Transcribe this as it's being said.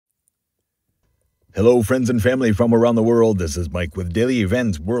Hello, friends and family from around the world. This is Mike with Daily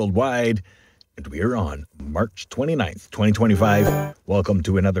Events Worldwide, and we are on March 29th, 2025. Welcome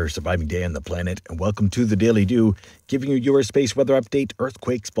to another surviving day on the planet, and welcome to the Daily Do, giving you your space weather update,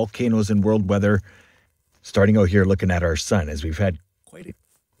 earthquakes, volcanoes, and world weather. Starting out here looking at our sun, as we've had quite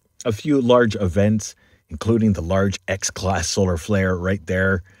a few large events, including the large X-class solar flare right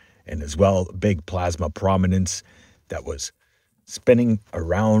there, and as well big plasma prominence that was spinning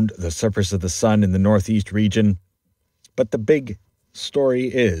around the surface of the sun in the northeast region. But the big story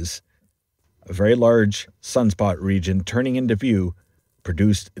is a very large sunspot region turning into view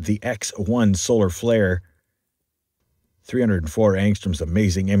produced the X1 solar flare. 304 angstroms,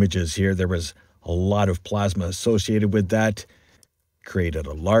 amazing images here. There was a lot of plasma associated with that, created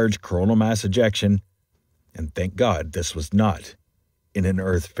a large coronal mass ejection, and thank God this was not in an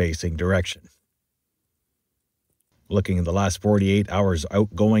Earth-facing direction. Looking in the last 48 hours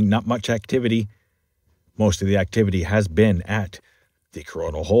outgoing, not much activity. Most of the activity has been at the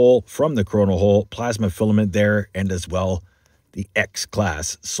coronal hole, from the coronal hole, plasma filament there, and as well the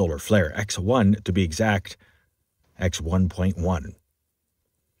X-class solar flare, X1 to be exact, X1.1.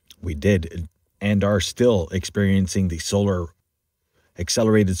 We did and are still experiencing the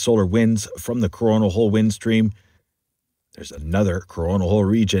accelerated solar winds from the coronal hole wind stream. There's another coronal hole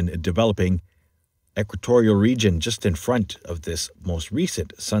region developing, equatorial region just in front of this most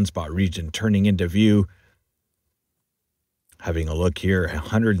recent sunspot region turning into view. Having a look here,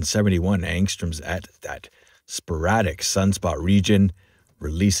 171 angstroms at that sporadic sunspot region,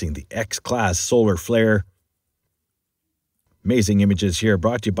 releasing the X-class solar flare. Amazing images here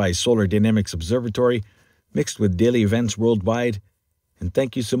brought to you by Solar Dynamics Observatory, mixed with daily events worldwide. And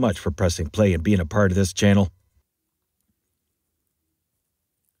thank you so much for pressing play and being a part of this channel.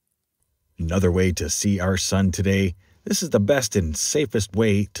 Another way to see our sun today. This is the best and safest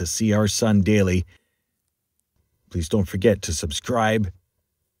way to see our sun daily. Please don't forget to subscribe,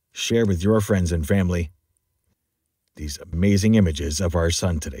 share with your friends and family these amazing images of our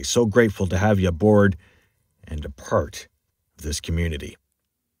sun today. So grateful to have you aboard and a part of this community.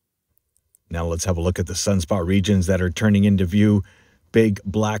 Now let's have a look at the sunspot regions that are turning into view. Big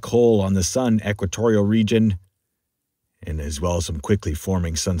black hole on the sun, equatorial region, and as well as some quickly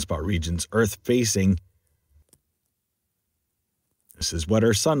forming sunspot regions, Earth-facing. This is what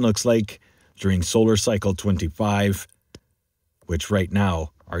our sun looks like during solar cycle 25, which right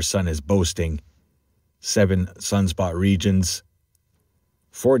now our sun is boasting 7 sunspot regions,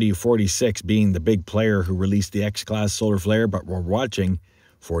 4046 being the big player who released the X-class solar flare, but we're watching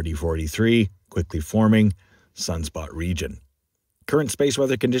 4043 quickly forming sunspot region. Current space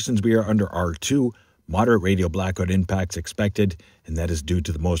weather conditions, we are under R2, moderate radio blackout impacts expected, and that is due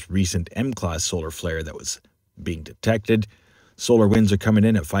to the most recent M-class solar flare that was being detected. Solar winds are coming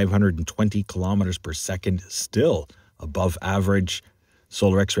in at 520 kilometers per second, still above average.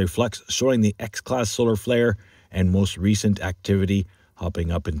 Solar X-ray flux showing the X-class solar flare and most recent activity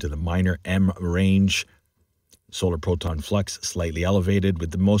hopping up into the minor M range. Solar proton flux slightly elevated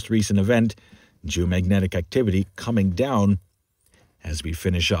with the most recent event, geomagnetic activity coming down as we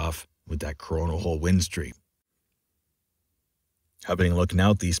finish off with that coronal hole wind stream. Having a look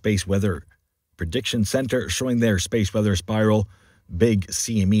now at the Space Weather Prediction Center showing their space weather spiral, big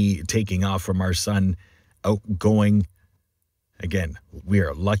C.M.E. taking off from our sun, outgoing. Again, we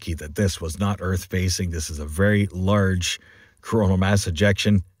are lucky that this was not Earth-facing. This is a very large coronal mass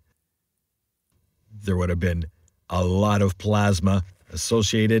ejection. There would have been a lot of plasma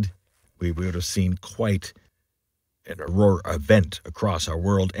associated. We would have seen quite an aurora event across our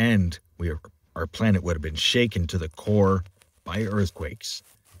world, and our planet would have been shaken to the core by earthquakes.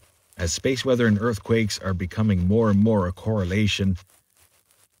 As space weather and earthquakes are becoming more and more a correlation,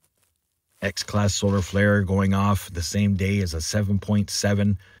 X-class solar flare going off the same day as a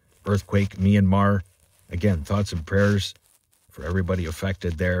 7.7 earthquake, Myanmar. Again, thoughts and prayers for everybody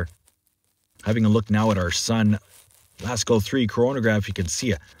affected there. Having a look now at our sun, LASCO 3 coronagraph, you can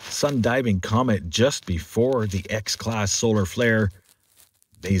see a sun-diving comet just before the X-class solar flare.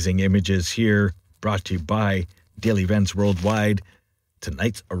 Amazing images here, brought to you by Daily Events Worldwide.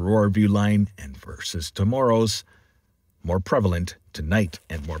 Tonight's aurora view line and versus tomorrow's, more prevalent tonight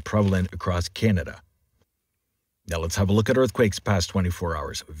and more prevalent across Canada. Now let's have a look at earthquakes past 24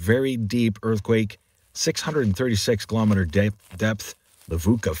 hours. Very deep earthquake, 636 kilometer depth,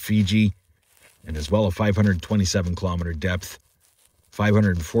 Levuka, Fiji, and as well a 527 kilometer depth,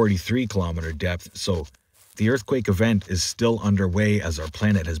 543 kilometer depth. So the earthquake event is still underway as our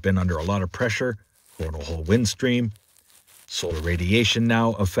planet has been under a lot of pressure. Coronal hole wind stream, solar radiation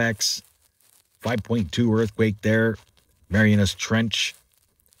now affects. 5.2 earthquake there, Marianas Trench,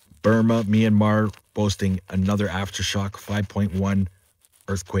 Burma, Myanmar, boasting another aftershock, 5.1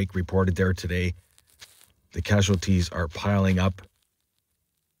 earthquake reported there today. The casualties are piling up.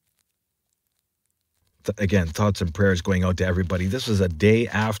 Again, thoughts and prayers going out to everybody. This was a day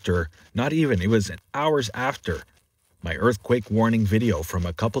after, not even, it was hours after my earthquake warning video from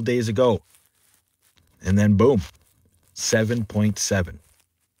a couple days ago. And then boom, 7.7.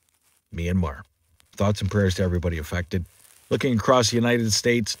 Myanmar. Thoughts and prayers to everybody affected. Looking across the United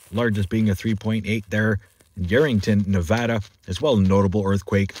States, largest being a 3.8 there. In Yarrington, Nevada, as well, notable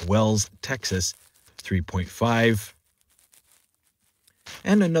earthquake. Wells, Texas, 3.5.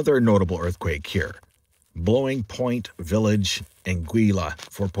 And another notable earthquake here. Blowing Point Village, Anguilla,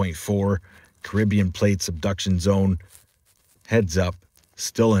 4.4. Caribbean Plate subduction zone. Heads up,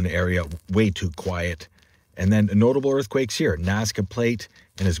 still an area way too quiet. And then notable earthquakes here. Nazca Plate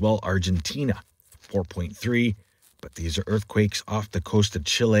and as well Argentina, 4.3. But these are earthquakes off the coast of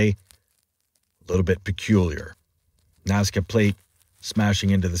Chile. A little bit peculiar. Nazca Plate smashing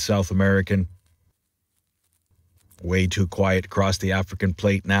into the South American. Way too quiet across the African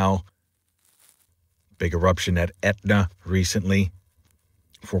plate now. Big eruption at Etna recently.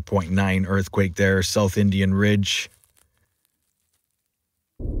 4.9 earthquake there. South Indian Ridge.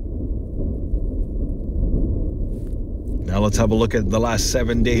 Now let's have a look at the last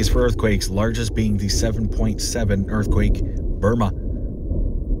 7 days for earthquakes. Largest being the 7.7 earthquake, Burma.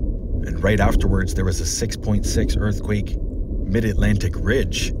 And right afterwards, there was a 6.6 earthquake, Mid-Atlantic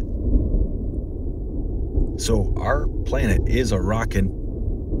Ridge. So our planet is a rockin'.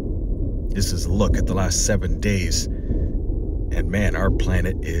 This is a look at the last 7 days. And man, our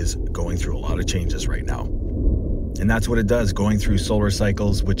planet is going through a lot of changes right now. And that's what it does, going through solar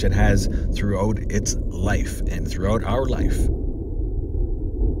cycles, which it has throughout its life and throughout our life.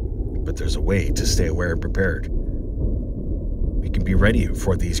 But there's a way to stay aware and prepared. We can be ready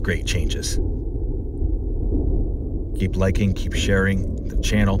for these great changes. Keep liking, keep sharing the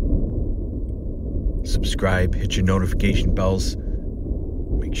channel. Subscribe, hit your notification bells.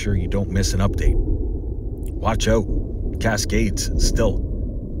 Make sure you don't miss an update. Watch out. Cascades still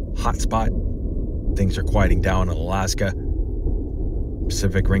hotspot. Things are quieting down in Alaska.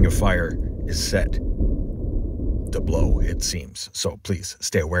 Pacific Ring of Fire is set to blow, it seems. So please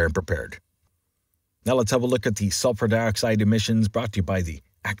stay aware and prepared. Now let's have a look at the sulfur dioxide emissions brought to you by the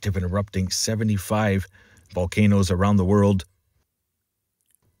active and erupting 75 volcanoes around the world.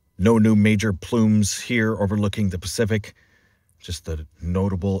 No new major plumes here overlooking the Pacific. Just the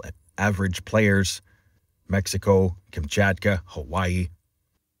notable average players. Mexico, Kamchatka, Hawaii.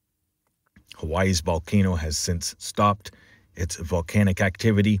 Hawaii's volcano has since stopped its volcanic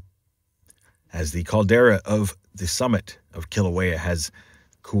activity as the caldera of the summit of Kilauea has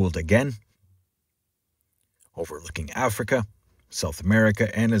cooled again. Overlooking Africa, South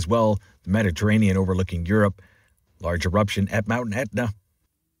America, and as well the Mediterranean overlooking Europe. Large eruption at Mount Etna,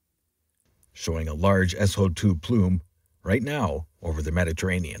 showing a large SO2 plume right now over the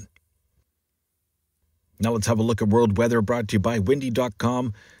Mediterranean. Now let's have a look at world weather brought to you by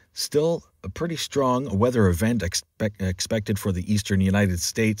windy.com. Still a pretty strong weather event expected for the eastern United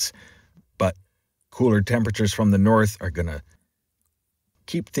States, but cooler temperatures from the north are going to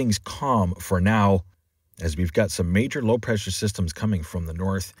keep things calm for now, as we've got some major low-pressure systems coming from the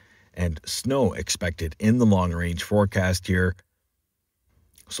north and snow expected in the long-range forecast here.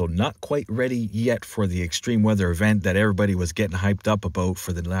 So not quite ready yet for the extreme weather event that everybody was getting hyped up about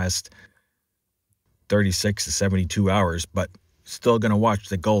for the last 36 to 72 hours, but still going to watch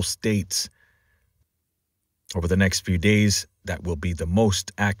the Gulf states over the next few days. That will be the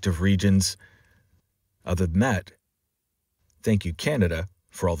most active regions. Other than that, thank you, Canada,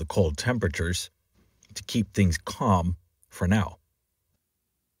 for all the cold temperatures to keep things calm for now.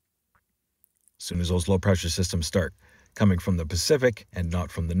 As soon as those low-pressure systems start coming from the Pacific and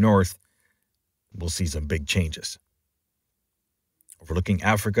not from the north, we'll see some big changes. Overlooking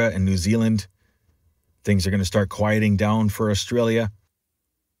Africa and New Zealand, things are going to start quieting down for Australia.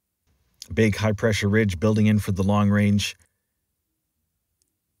 Big high-pressure ridge building in for the long range.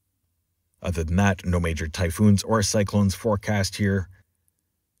 Other than that, no major typhoons or cyclones forecast here.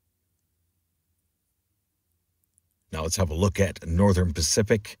 Now let's have a look at northern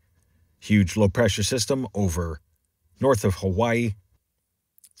Pacific. Huge low-pressure system over north of Hawaii.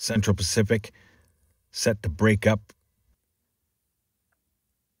 Central Pacific set to break up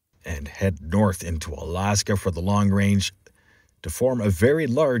and head north into Alaska for the long range to form a very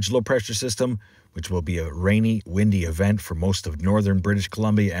large low-pressure system, which will be a rainy, windy event for most of northern British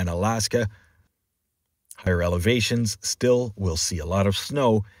Columbia and Alaska. Higher elevations still will see a lot of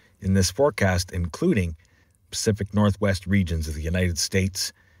snow in this forecast, including Pacific Northwest regions of the United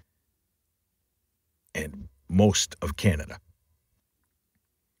States. and most of Canada.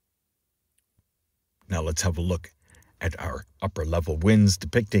 Now let's have a look at our upper level winds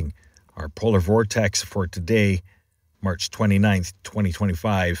depicting our polar vortex for today, March 29th,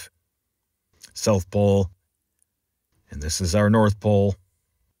 2025. South Pole, and this is our North Pole.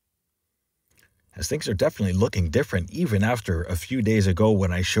 As things are definitely looking different even after a few days ago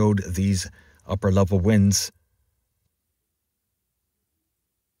when I showed these upper level winds.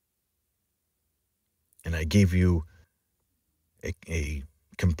 And I gave you a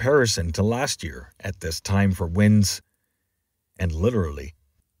comparison to last year at this time for winds, and literally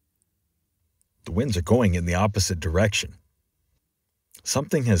the winds are going in the opposite direction.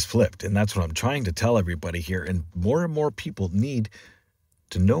 Something has flipped, and that's what I'm trying to tell everybody here, and more people need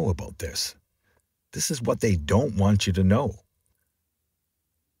to know about this. This is what they don't want you to know.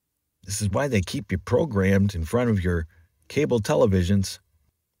 This is why they keep you programmed in front of your cable televisions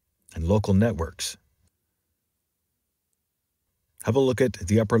and local networks. Have a look at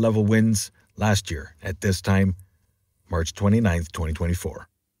the upper level winds last year at this time, March 29th, 2024.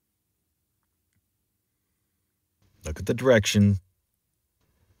 Look at the direction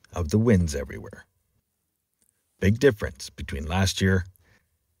of the winds everywhere. Big difference between last year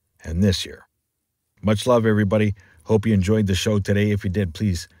and this year. Much love, everybody. Hope you enjoyed the show today. If you did,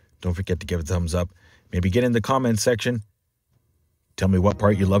 please don't forget to give it a thumbs up. Maybe get in the comments section. Tell me what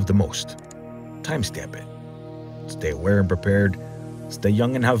part you loved the most. Timestamp it. Stay aware and prepared. Stay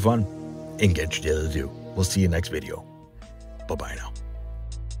young and have fun. And get your daily do. We'll see you next video. Bye-bye now.